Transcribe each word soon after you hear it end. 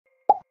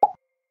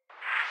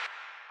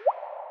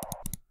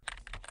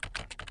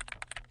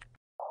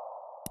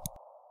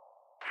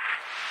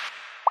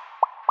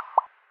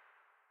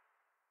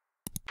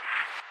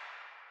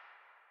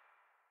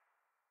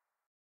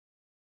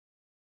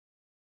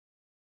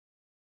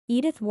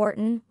Edith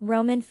Wharton,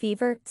 Roman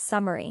Fever,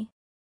 Summary.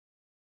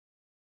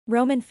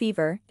 Roman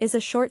Fever is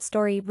a short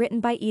story written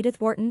by Edith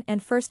Wharton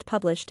and first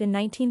published in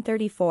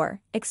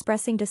 1934,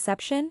 expressing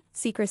deception,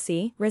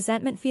 secrecy,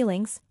 resentment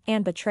feelings,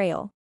 and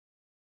betrayal.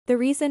 The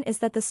reason is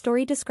that the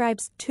story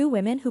describes two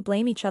women who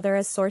blame each other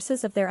as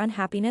sources of their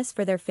unhappiness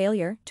for their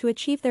failure to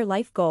achieve their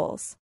life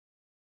goals.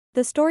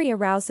 The story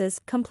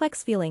arouses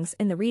complex feelings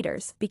in the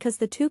readers because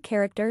the two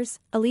characters,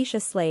 Alicia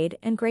Slade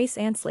and Grace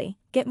Ansley,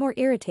 get more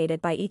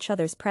irritated by each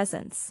other's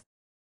presence.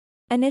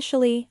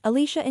 Initially,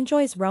 Alicia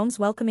enjoys Rome's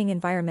welcoming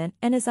environment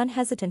and is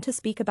unhesitant to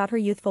speak about her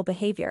youthful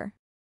behavior.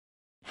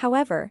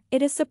 However,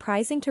 it is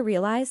surprising to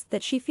realize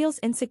that she feels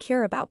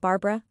insecure about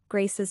Barbara,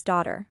 Grace's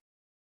daughter.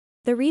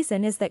 The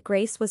reason is that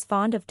Grace was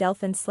fond of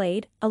Delphin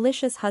Slade,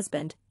 Alicia's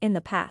husband, in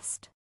the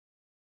past.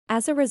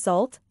 As a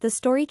result, the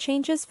story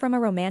changes from a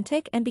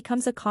romantic and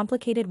becomes a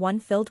complicated one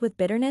filled with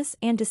bitterness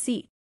and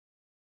deceit.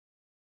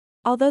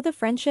 Although the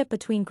friendship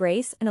between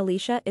Grace and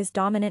Alicia is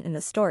dominant in the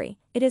story,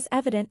 it is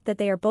evident that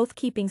they are both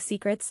keeping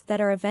secrets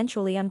that are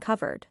eventually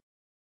uncovered.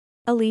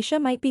 Alicia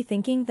might be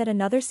thinking that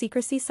another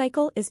secrecy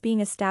cycle is being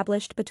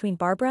established between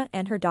Barbara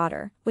and her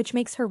daughter, which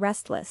makes her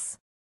restless.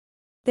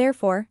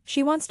 Therefore,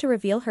 she wants to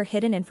reveal her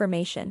hidden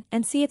information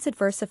and see its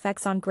adverse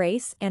effects on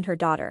Grace and her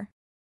daughter.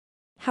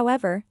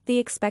 However, the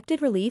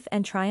expected relief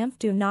and triumph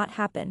do not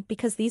happen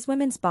because these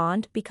women's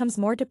bond becomes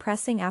more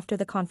depressing after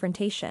the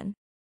confrontation.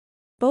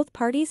 Both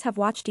parties have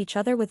watched each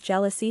other with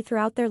jealousy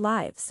throughout their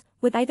lives,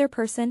 with either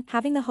person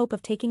having the hope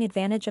of taking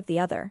advantage of the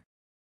other.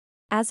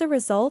 As a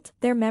result,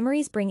 their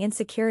memories bring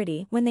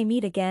insecurity when they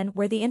meet again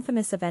where the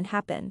infamous event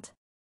happened.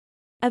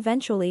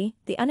 Eventually,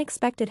 the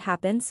unexpected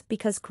happens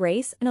because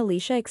Grace and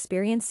Alicia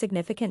experience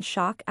significant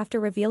shock after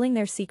revealing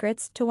their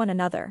secrets to one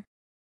another.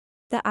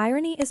 The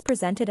irony is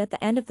presented at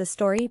the end of the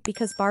story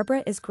because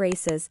Barbara is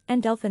Grace's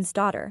and Delphin's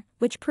daughter,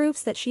 which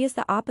proves that she is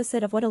the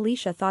opposite of what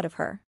Alicia thought of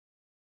her.